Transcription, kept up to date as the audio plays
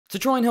To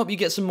try and help you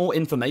get some more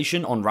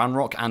information on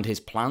Ranrock and his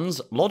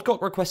plans,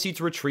 Lodgok requests you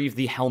to retrieve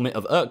the helmet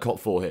of Urtkot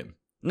for him.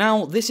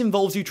 Now, this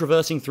involves you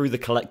traversing through the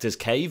Collector's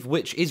Cave,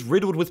 which is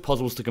riddled with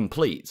puzzles to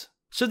complete.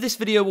 So this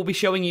video will be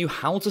showing you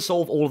how to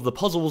solve all of the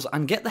puzzles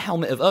and get the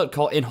helmet of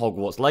Urtkot in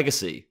Hogwarts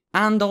Legacy.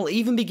 And I'll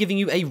even be giving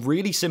you a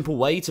really simple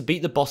way to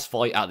beat the boss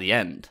fight at the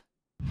end.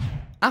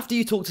 After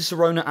you talk to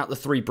Sirona at the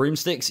Three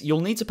Broomsticks,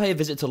 you'll need to pay a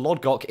visit to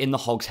Lodgok in the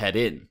Hogshead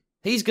Inn.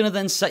 He's gonna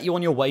then set you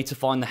on your way to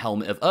find the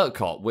helmet of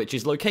Urtkot, which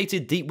is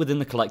located deep within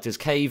the Collector's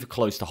Cave,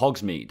 close to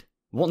Hogsmeade.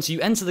 Once you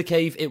enter the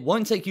cave, it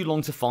won't take you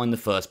long to find the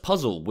first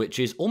puzzle, which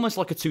is almost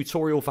like a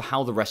tutorial for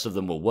how the rest of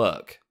them will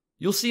work.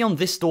 You'll see on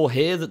this door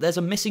here that there's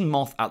a missing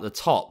moth at the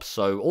top,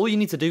 so all you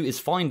need to do is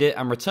find it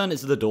and return it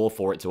to the door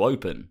for it to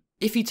open.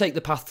 If you take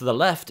the path to the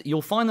left,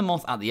 you'll find the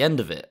moth at the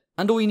end of it,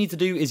 and all you need to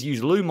do is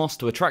use Lumos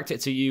to attract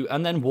it to you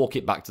and then walk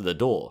it back to the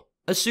door.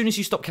 As soon as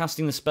you stop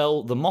casting the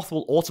spell, the moth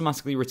will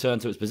automatically return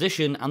to its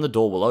position and the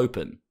door will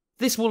open.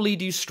 This will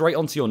lead you straight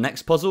onto your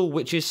next puzzle,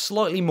 which is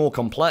slightly more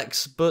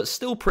complex, but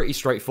still pretty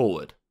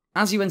straightforward.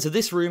 As you enter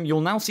this room,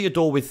 you'll now see a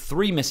door with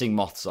 3 missing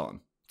moths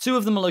on. 2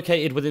 of them are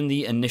located within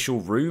the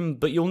initial room,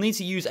 but you'll need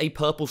to use a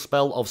purple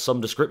spell of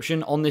some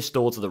description on this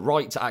door to the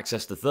right to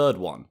access the 3rd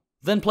one.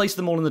 Then place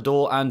them all in the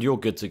door and you're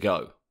good to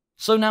go.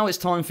 So now it's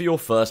time for your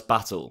first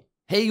battle.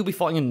 Here you'll be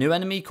fighting a new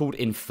enemy called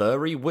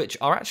Inferi, which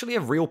are actually a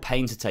real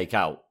pain to take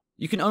out.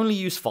 You can only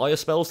use fire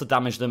spells to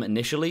damage them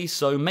initially,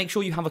 so make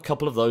sure you have a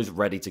couple of those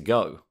ready to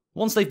go.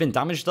 Once they've been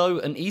damaged though,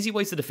 an easy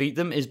way to defeat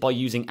them is by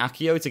using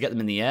Accio to get them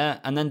in the air,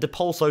 and then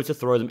Depulso to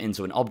throw them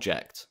into an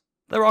object.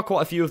 There are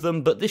quite a few of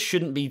them, but this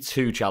shouldn't be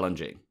too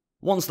challenging.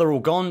 Once they're all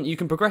gone, you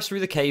can progress through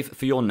the cave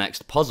for your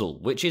next puzzle,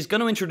 which is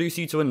going to introduce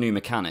you to a new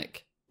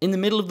mechanic. In the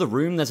middle of the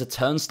room there's a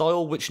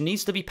turnstile which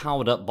needs to be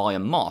powered up by a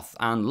moth,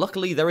 and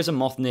luckily there is a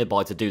moth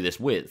nearby to do this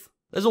with.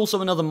 There's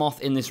also another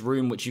moth in this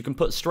room which you can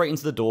put straight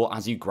into the door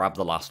as you grab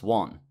the last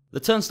one. The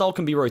turnstile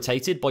can be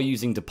rotated by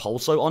using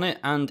Depulso on it,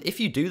 and if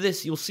you do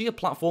this, you'll see a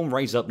platform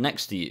raise up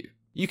next to you.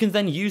 You can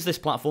then use this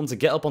platform to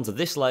get up onto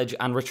this ledge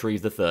and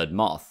retrieve the 3rd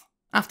moth.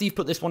 After you've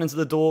put this one into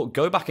the door,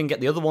 go back and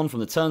get the other one from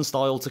the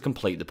turnstile to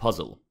complete the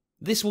puzzle.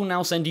 This will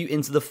now send you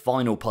into the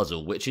final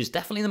puzzle, which is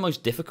definitely the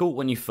most difficult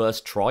when you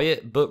first try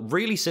it, but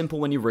really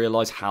simple when you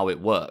realise how it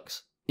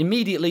works.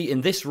 Immediately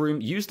in this room,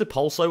 use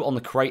Depulso on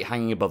the crate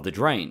hanging above the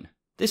drain.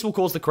 This will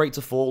cause the crate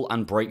to fall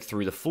and break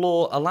through the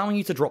floor, allowing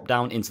you to drop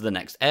down into the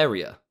next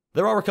area.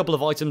 There are a couple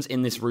of items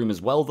in this room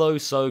as well though,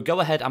 so go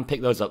ahead and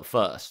pick those up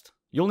first.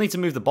 You'll need to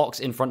move the box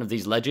in front of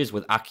these ledges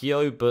with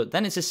Accio, but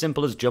then it's as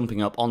simple as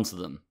jumping up onto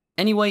them.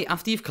 Anyway,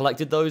 after you've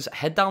collected those,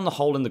 head down the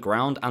hole in the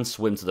ground and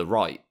swim to the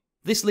right.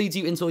 This leads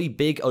you into a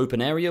big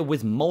open area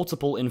with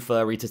multiple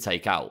Inferi to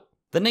take out.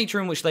 The nature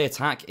in which they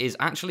attack is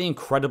actually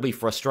incredibly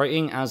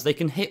frustrating as they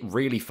can hit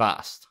really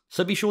fast,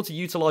 so be sure to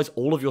utilise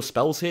all of your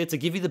spells here to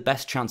give you the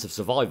best chance of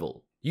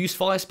survival. Use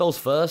fire spells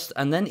first,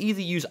 and then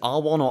either use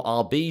R1 or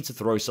RB to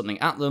throw something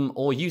at them,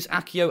 or use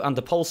Accio and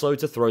Depulso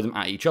to throw them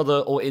at each other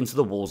or into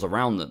the walls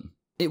around them.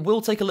 It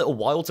will take a little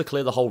while to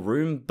clear the whole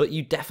room, but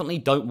you definitely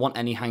don't want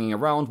any hanging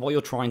around while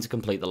you're trying to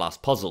complete the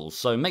last puzzle,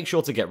 so make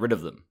sure to get rid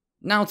of them.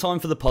 Now time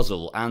for the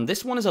puzzle, and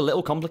this one is a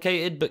little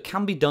complicated but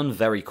can be done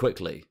very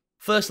quickly.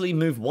 Firstly,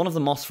 move one of the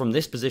moths from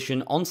this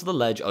position onto the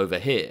ledge over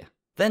here.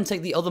 Then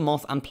take the other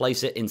moth and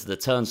place it into the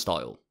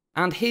turnstile.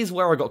 And here's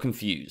where I got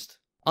confused.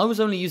 I was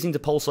only using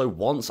Depulso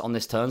once on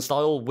this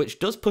turnstile, which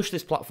does push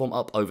this platform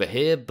up over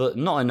here, but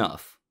not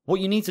enough.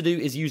 What you need to do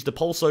is use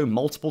Depulso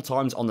multiple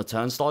times on the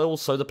turnstile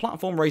so the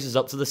platform raises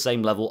up to the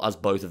same level as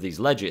both of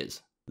these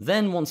ledges.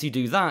 Then once you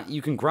do that,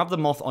 you can grab the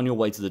moth on your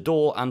way to the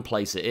door and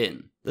place it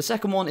in. The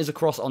second one is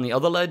across on the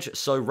other ledge,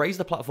 so raise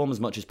the platform as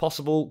much as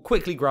possible,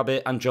 quickly grab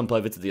it and jump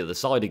over to the other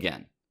side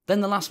again.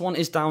 Then the last one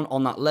is down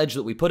on that ledge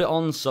that we put it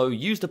on, so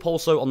use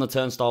Depulso on the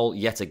turnstile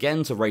yet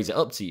again to raise it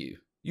up to you.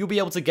 You'll be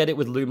able to get it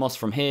with Lumos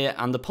from here,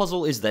 and the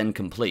puzzle is then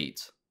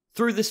complete.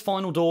 Through this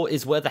final door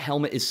is where the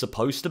helmet is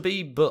supposed to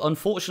be, but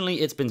unfortunately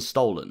it's been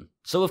stolen.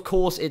 So of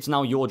course it's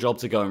now your job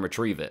to go and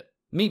retrieve it.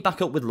 Meet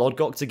back up with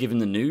Lodgok to give him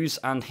the news,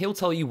 and he'll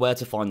tell you where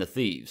to find the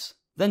thieves.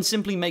 Then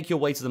simply make your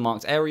way to the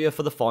marked area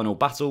for the final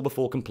battle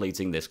before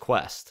completing this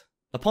quest.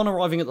 Upon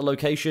arriving at the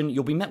location,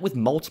 you'll be met with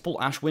multiple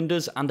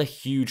Ashwinders and a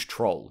huge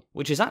troll,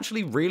 which is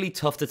actually really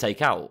tough to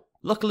take out.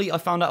 Luckily, I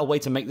found out a way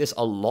to make this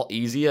a lot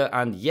easier,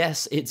 and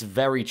yes, it's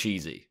very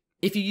cheesy.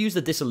 If you use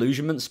the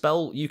Disillusionment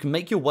spell, you can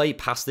make your way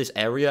past this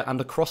area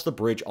and across the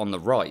bridge on the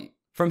right.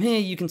 From here,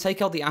 you can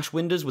take out the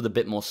Ashwinders with a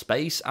bit more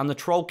space, and the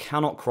troll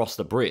cannot cross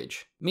the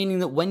bridge, meaning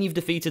that when you've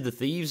defeated the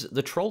thieves,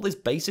 the troll is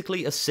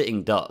basically a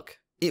sitting duck.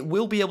 It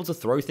will be able to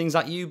throw things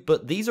at you,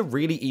 but these are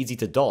really easy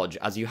to dodge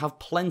as you have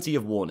plenty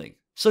of warning.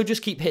 So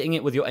just keep hitting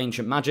it with your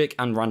ancient magic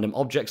and random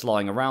objects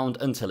lying around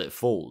until it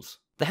falls.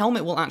 The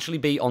helmet will actually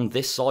be on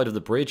this side of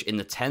the bridge in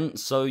the tent,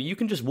 so you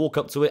can just walk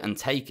up to it and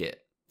take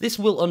it. This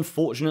will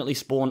unfortunately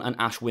spawn an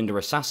Ashwinder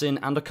assassin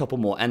and a couple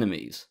more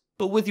enemies,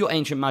 but with your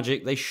ancient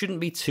magic they shouldn't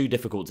be too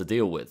difficult to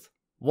deal with.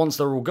 Once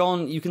they're all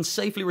gone, you can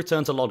safely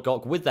return to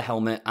Lodgok with the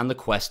helmet and the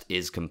quest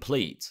is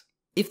complete.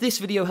 If this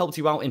video helped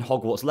you out in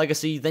Hogwarts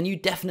Legacy, then you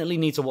definitely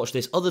need to watch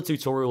this other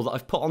tutorial that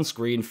I've put on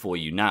screen for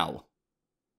you now.